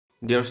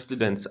Dear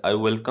students, I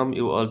welcome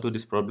you all to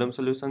this problem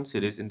solution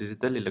series in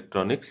digital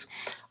electronics.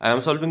 I am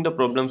solving the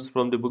problems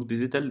from the book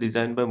Digital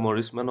designed by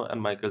Maurice Mano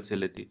and Michael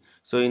Celetti.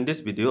 So in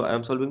this video, I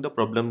am solving the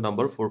problem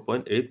number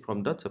 4.8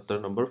 from the chapter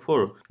number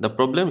 4. The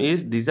problem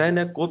is design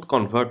a code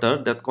converter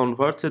that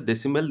converts a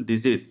decimal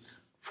digit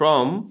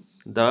from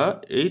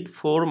the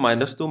 84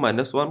 minus 2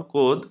 minus 1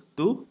 code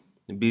to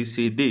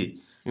BCD.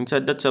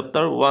 Inside the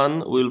chapter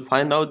 1, we will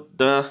find out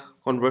the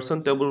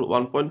conversion table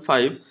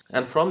 1.5,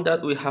 and from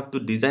that we have to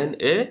design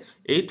a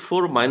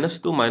 84 minus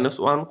 2 minus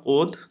 1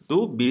 code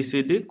to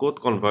BCD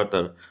code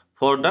converter.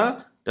 For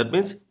that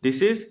means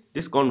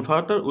this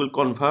converter will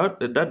convert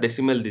the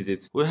decimal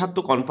digits. We have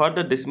to convert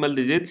the decimal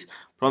digits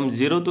from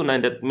 0 to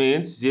 9. That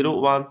means 0,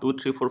 1, 2,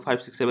 3, 4,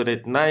 5, 6, 7,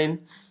 8, 9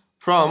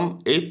 from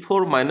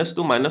 84 minus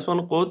 2 minus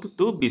 1 code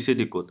to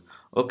BCD code.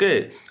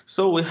 Okay,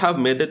 so we have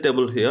made a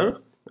table here.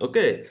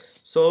 Okay,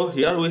 so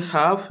here we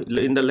have,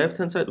 in the left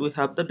hand side we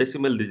have the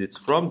decimal digits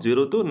from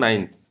 0 to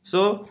 9.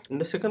 So in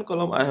the second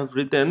column I have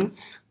written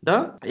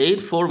the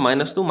 84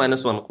 minus 2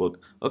 minus 1 code.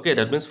 Okay,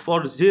 that means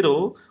for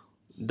 0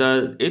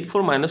 the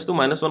 84 minus 2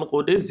 minus 1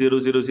 code is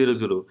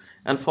 0000,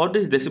 and for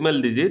this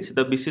decimal digits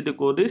the BCD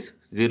code is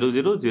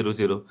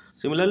 0000.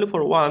 Similarly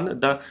for 1,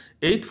 the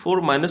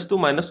 84 minus 2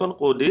 minus 1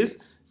 code is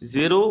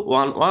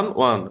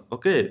 0111.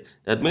 Okay,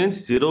 that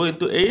means 0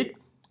 into 8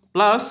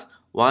 plus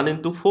 1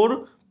 into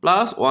 4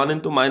 plus 1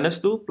 into minus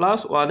 2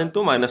 plus 1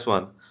 into minus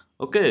 1.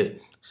 Okay,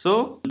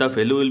 so the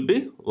value will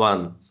be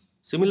 1.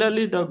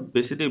 Similarly, the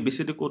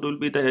BCD code will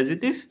be the as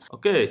it is.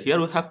 Okay, here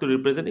we have to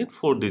represent it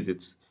 4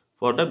 digits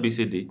for the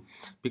BCD,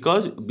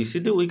 because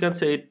BCD we can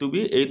say it to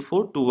be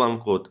 8421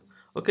 code.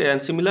 Okay,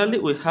 and similarly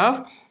we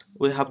have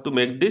to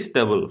make this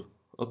table.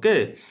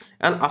 Okay,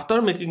 and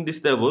after making this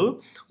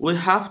table we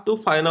have to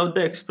find out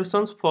the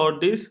expressions for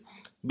this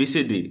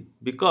BCD,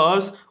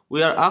 because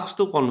we are asked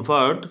to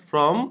convert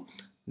from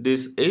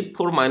this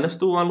 84 minus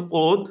 21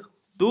 code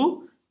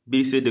to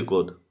BCD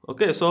code.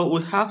 Okay, so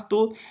we have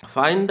to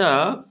find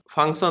the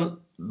function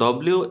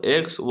w,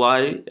 x,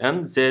 y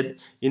and z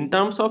in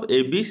terms of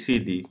a, b, c,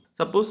 d.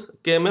 Suppose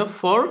KMF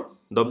for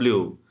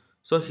w.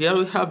 So here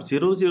we have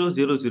 0, 0,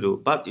 0, 0,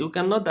 but you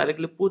cannot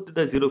directly put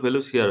the 0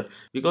 values here,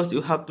 because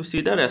you have to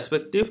see the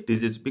respective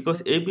digits,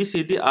 because A, B,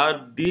 C, D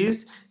are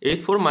these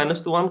 84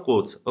 minus 21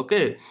 codes.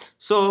 Okay,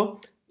 so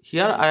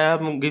here I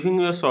am giving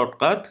you a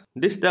shortcut.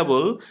 This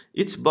table,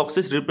 each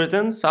boxes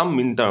represent some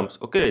min terms.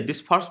 Okay, this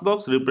first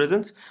box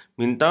represents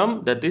min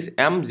term, that is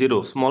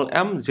M0, small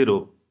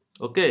m0.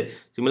 Okay,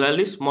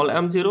 similarly small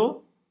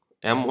m0,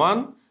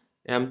 m1,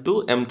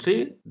 m2,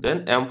 m3,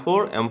 then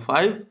m4,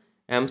 m5,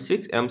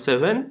 m6,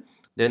 m7,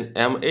 then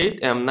m8,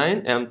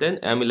 m9, m10,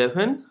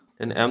 m11,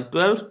 then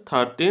m12,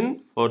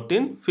 13,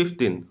 14,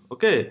 15.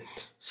 Okay,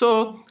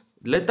 so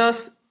let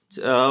us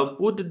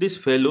put these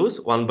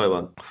values one by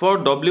one. For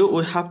w,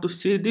 we have to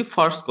see the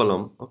first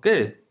column.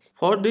 Okay,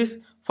 for this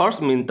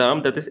first min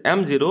term, that is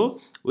m0,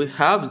 we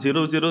have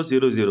 0, 0,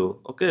 0, 0.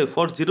 Okay,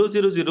 for 0,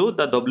 0, 0,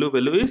 the w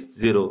value is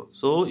 0,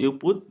 so you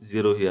put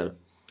 0 here.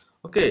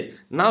 Okay,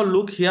 now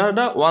look here,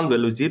 the 1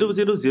 value 0,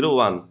 0, 0,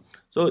 1.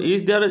 So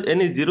is there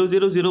any 0,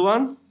 0, 0,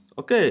 1?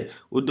 Okay,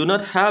 we do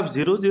not have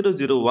 0, 0,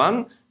 0,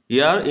 1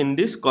 here in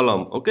this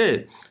column.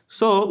 Okay,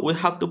 so we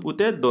have to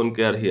put a don't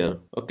care here.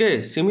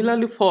 Okay,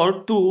 similarly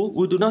for 2,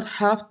 we do not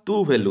have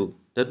 2 value.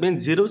 That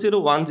means 0,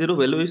 0, 1, 0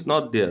 value is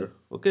not there.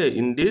 Okay,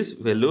 in these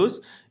values,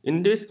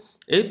 in this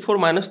 84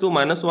 minus 2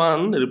 minus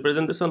 1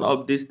 representation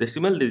of this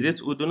decimal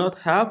digits, we do not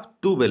have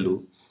 2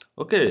 value.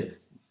 Okay,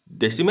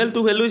 decimal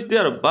 2 value is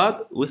there,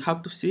 but we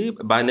have to see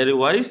binary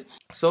wise,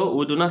 so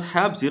we do not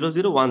have 0,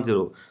 0, 1,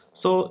 0.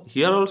 So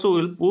here also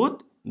we will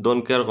put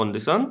don't care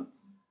condition.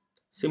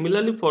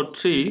 Similarly for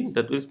 3,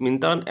 that is min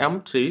term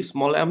m3,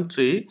 small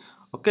m3,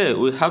 okay,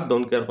 we have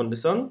don't care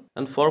condition.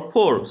 And for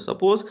 4,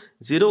 suppose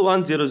 0,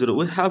 1, 0, 0,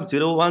 we have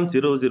 0, 1,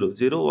 0, 0,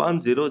 0,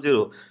 1, 0,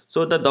 0,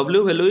 so the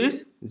w value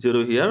is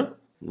 0 here.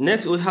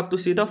 Next we have to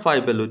see the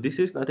 5 value. This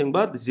is nothing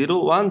but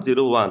 0, 1,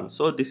 0, 1,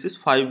 so this is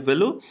 5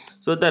 value,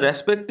 so the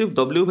respective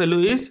w value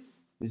is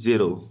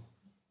 0.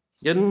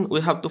 Then we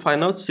have to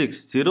find out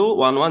 6, 0,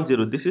 1, 1,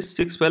 0, this is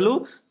 6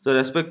 value, so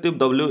respective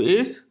w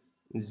is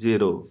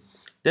 0.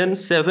 Then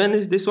 7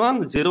 is this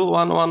one, 0,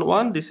 1, 1,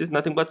 1, this is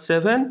nothing but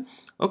 7.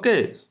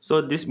 Okay,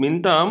 so this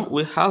min term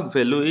we have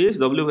value is,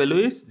 w value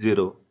is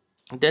 0.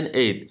 Then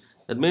 8,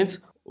 that means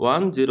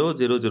 1, 0,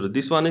 0, 0,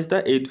 this one is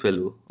the 8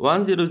 value.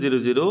 1, 0, 0,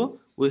 0,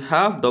 we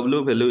have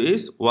w value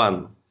is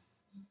 1.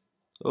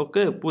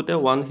 Okay, put a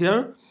 1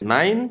 here.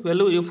 9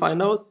 value you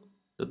find out,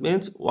 that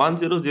means 1,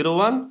 0, 0,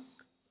 1,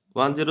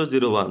 1, 0,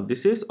 0, 1,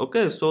 this is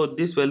okay, so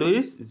this value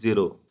is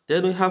 0.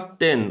 Then we have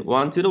 10,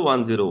 1, 0,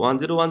 1, 0, 1,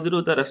 0, 1,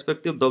 0, the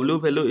respective w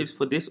value is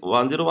for this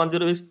 1, 0, 1,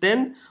 0 is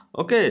 10.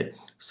 Okay,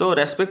 so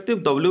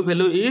respective w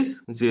value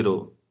is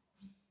 0.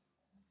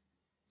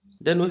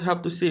 Then we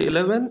have to see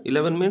 11,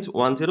 11 means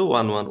 1, 0,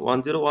 1, 1,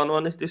 1, 0, 1,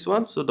 1 is this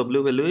one, so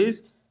w value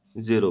is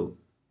 0.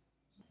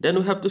 Then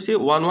we have to see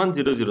 1, 1,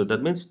 0, 0,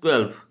 that means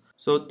 12.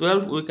 So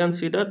 12, we can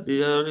see that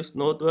there is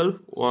no 12,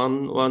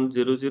 1, 1,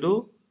 0,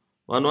 0,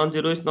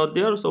 110 is not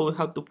there, so we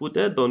have to put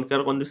a don't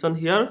care condition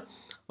here.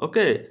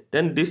 Okay,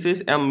 then this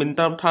is m min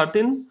term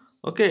 13.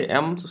 Okay,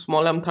 m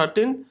small m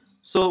 13,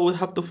 so we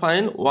have to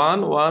find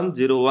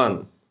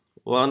 1101.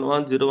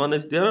 1101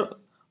 is there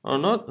or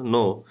not?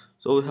 No,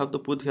 so we have to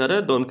put here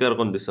a don't care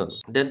condition.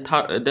 Then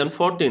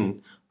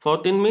 14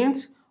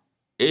 means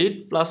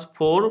 8 plus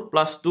 4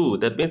 plus 2,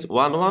 that means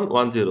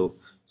 1110.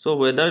 So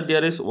whether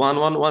there is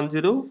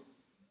 1110,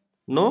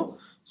 no,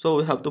 so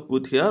we have to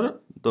put here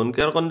don't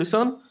care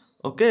condition.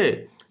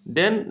 Okay,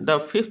 then the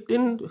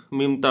 15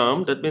 meme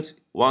term, that means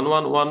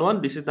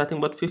 1111, this is nothing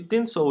but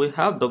 15, so we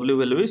have w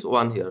value is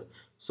 1 here,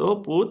 so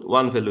put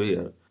 1 value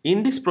here.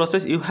 In this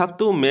process you have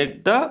to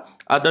make the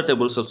other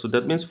tables also,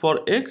 that means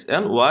for x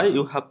and y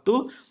you have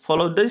to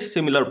follow this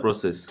similar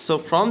process. So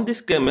from this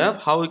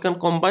K-map, how we can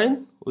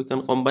combine? We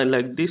can combine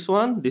like this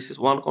one, this is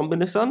one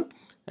combination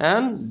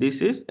and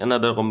this is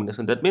another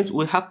combination, that means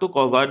we have to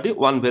cover the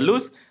one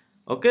values.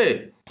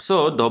 Okay,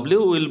 so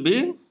w will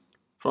be,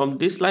 from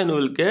this line we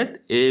will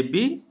get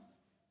AB,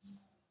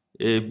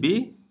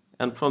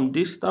 and from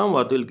this term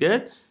what we'll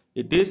get,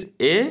 it is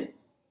A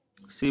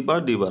C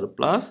bar D bar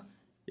plus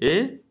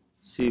A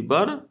C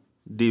bar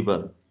D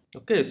bar.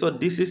 Okay, so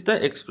this is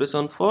the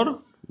expression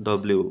for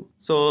W.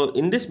 So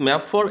in this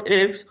map for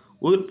x,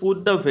 we will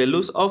put the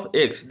values of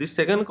x, this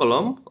second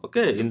column.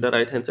 Okay, in the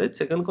right hand side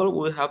second column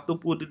we have to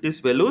put these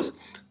values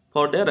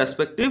for their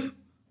respective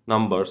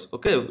numbers.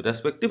 Okay,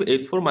 respective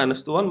 84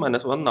 minus 2 1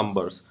 minus 1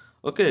 numbers.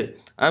 Okay,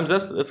 I am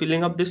just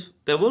filling up this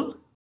table.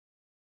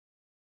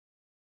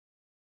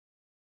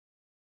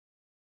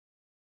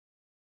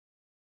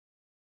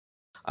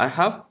 I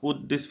have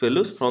put these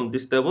values from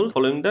this table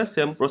following the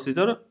same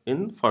procedure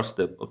in first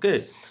step.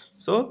 Okay,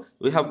 so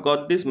we have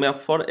got this map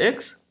for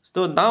x.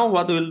 So now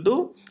what we will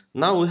do?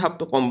 Now we have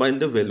to combine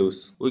the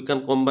values. We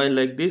can combine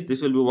like this.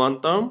 This will be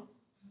one term.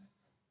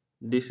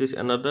 This is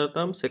another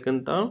term,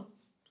 second term.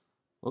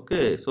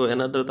 Okay, so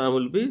another term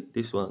will be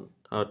this one,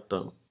 third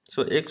term.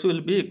 So x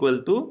will be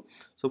equal to,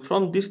 so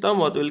from this term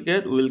what we will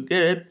get? We will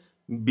get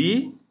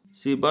b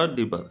c bar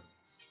d bar.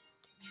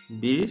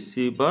 B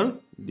C bar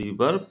D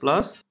bar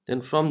plus,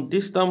 then from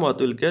this term what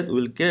we'll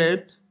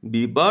get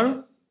B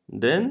bar,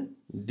 then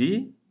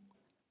D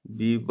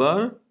B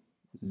bar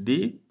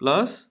D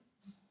plus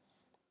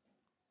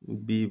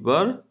B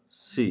bar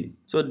C.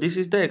 So this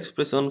is the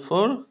expression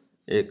for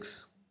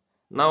x.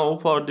 Now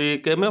for the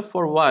K-map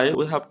for y,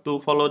 we have to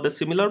follow the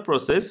similar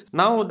process.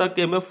 Now the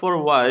K-map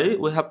for y,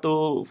 we have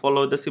to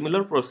follow the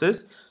similar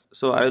process.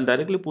 So I will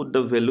directly put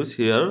the values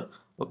here.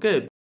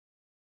 Okay.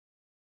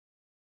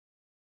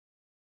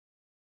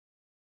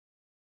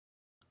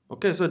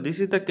 Okay, so this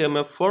is the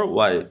K-map for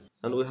y,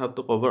 and we have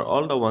to cover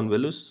all the one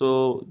values.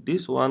 So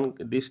this one,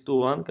 these two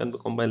one can be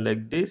combined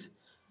like this,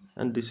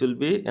 and this will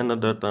be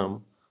another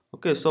term.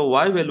 Okay, so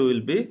y value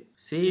will be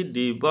c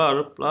d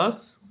bar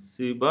plus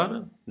c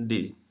bar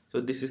d. So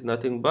this is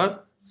nothing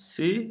but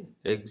c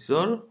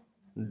XOR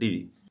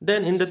d.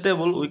 Then in the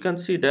table we can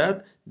see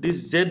that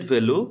this z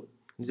value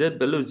 0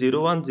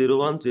 1 0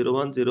 1 0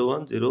 1 0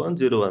 1 0 1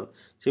 0 1.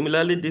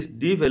 Similarly, this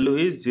d value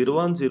is 0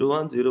 1 0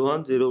 1 0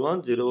 1 0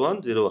 1 0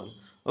 1 0 1.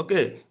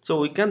 Okay, so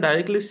we can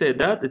directly say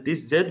that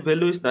this z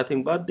value is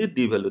nothing but the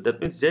d value.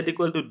 That means z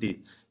equal to d.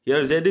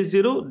 Here z is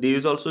 0, d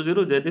is also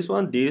 0, z is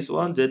 1, d is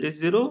 1, z is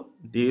 0,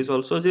 d is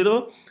also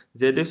 0,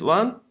 z is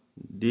 1,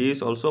 d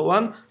is also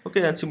 1.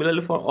 Okay, and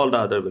similarly for all the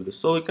other values.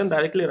 So we can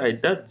directly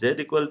write that z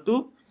equal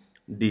to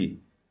d.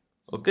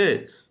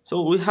 Okay,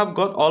 so we have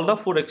got all the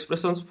four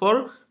expressions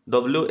for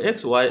w,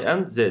 x, y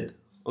and z.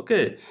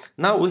 Okay,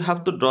 now we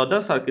have to draw the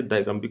circuit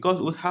diagram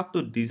because we have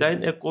to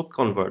design a code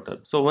converter.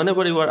 So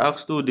whenever you are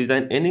asked to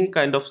design any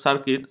kind of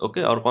circuit,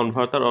 okay, or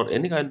converter or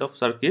any kind of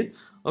circuit,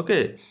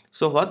 okay,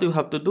 so what you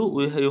have to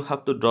do, you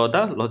have to draw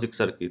the logic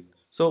circuit.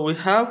 So we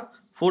have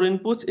four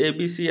inputs a,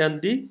 b, c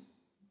and d.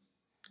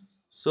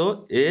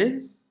 So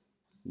a,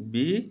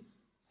 b,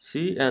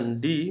 c and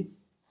d.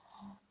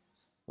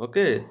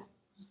 Okay,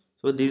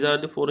 so these are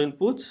the four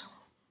inputs.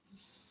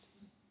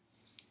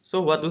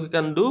 So what we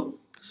can do?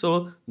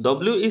 So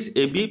W is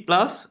AB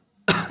plus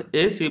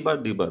A C bar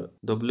D bar.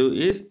 W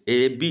is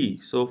AB.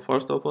 So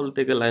first of all,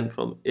 take a line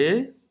from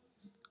A,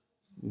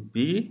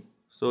 B.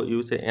 So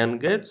you say AND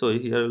gate. So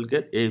here we'll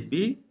get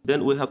AB.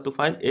 Then we have to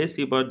find A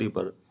C bar D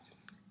bar.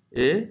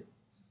 A,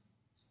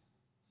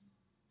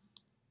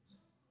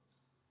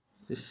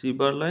 this C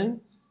bar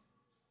line.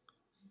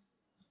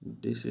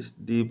 This is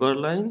D bar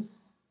line.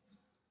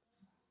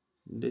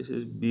 This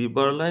is B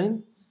bar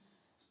line.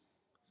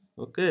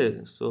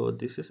 Okay, so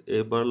this is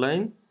A bar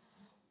line.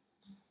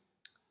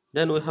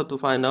 Then we have to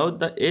find out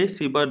the A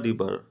C bar D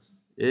bar.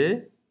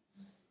 A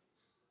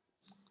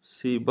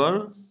C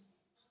bar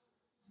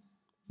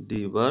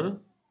D bar.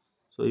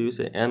 So you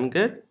say AND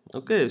gate.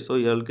 Okay, so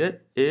you'll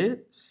get A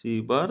C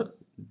bar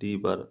D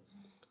bar.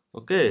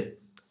 Okay,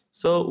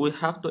 so we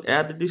have to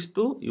add these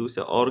two. You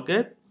say OR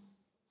gate,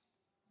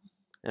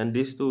 and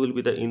these two will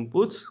be the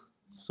inputs.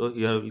 So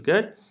here we'll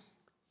get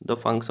the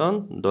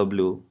function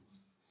W.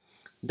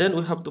 Then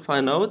we have to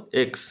find out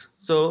X.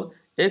 So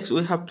X,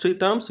 we have three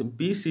terms,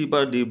 B C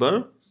bar D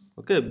bar.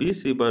 Okay, B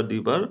C bar D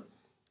bar.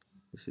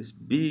 This is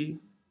B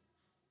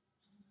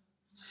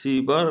C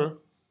bar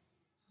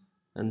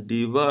and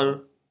D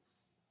bar.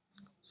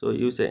 So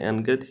use a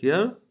AND gate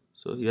here.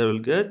 So here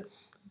we'll get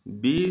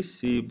B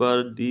C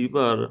bar D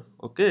bar.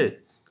 Okay,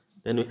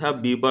 then we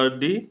have B bar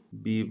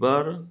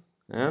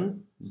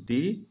and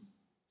D.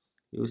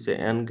 Use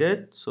a AND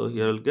gate. So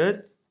here we'll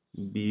get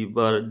B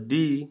bar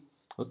D.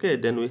 Okay,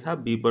 then we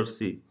have B bar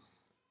C.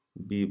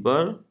 B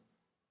bar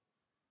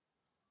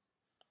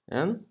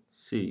and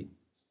C.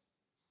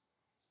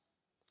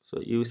 So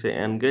use a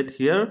AND gate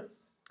here.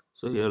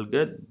 So here we'll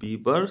get B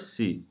bar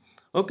C.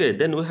 Okay,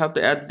 then we have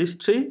to add this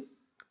 3.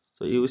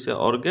 So use a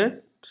OR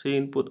gate, 3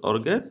 input OR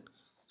gate.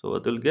 So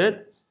what we'll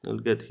get? We'll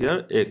get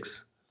here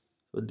X.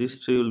 So these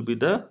 3 will be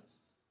the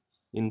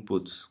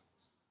inputs.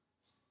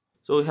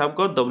 So we have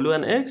got W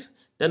and X.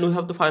 Then we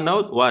have to find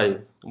out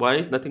Y. Y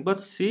is nothing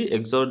but C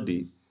XOR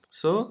D.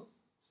 So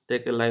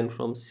take a line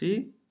from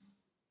C.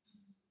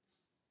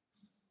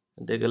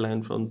 Take a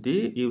line from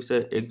D. Use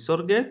a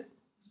XOR gate.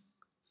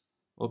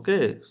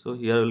 Okay, so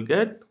here we'll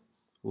get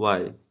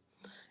Y.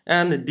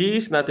 And D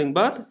is nothing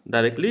but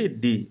directly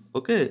D.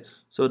 Okay,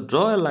 so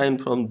draw a line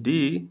from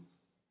D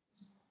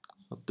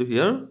up to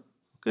here.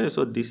 Okay,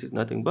 so this is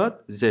nothing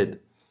but Z.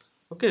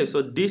 Okay,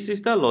 so this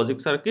is the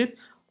logic circuit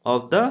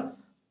of the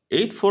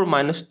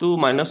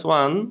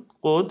 84-2-1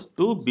 code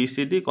to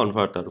BCD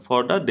converter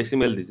for the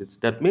decimal digits.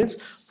 That means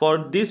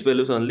for these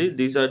values only,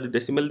 these are the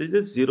decimal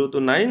digits 0 to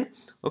 9.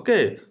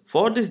 Okay,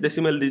 for these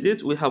decimal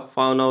digits we have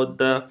found out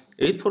the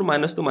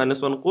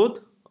 84-2-1 code.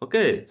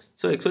 Okay,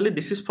 so actually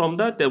this is from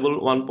the table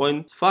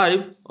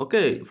 1.5.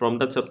 okay, from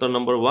the chapter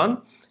number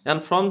 1,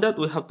 and from that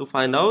we have to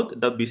find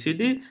out the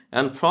BCD,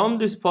 and from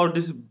this, for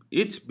this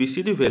each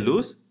BCD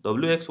values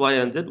W, X, Y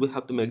and Z, we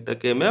have to make the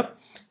K-map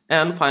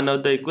and find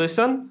out the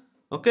equation.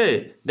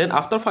 Okay, then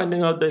after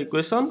finding out the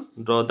equation,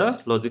 draw the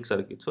logic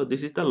circuit. So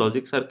this is the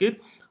logic circuit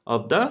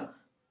of the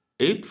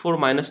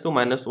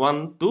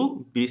 84-2-1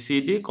 to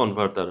BCD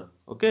converter.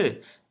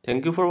 Okay,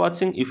 thank you for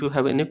watching. If you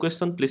have any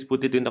question, please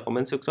put it in the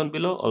comment section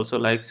below. Also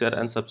like, share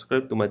and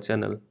subscribe to my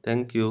channel.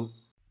 Thank you.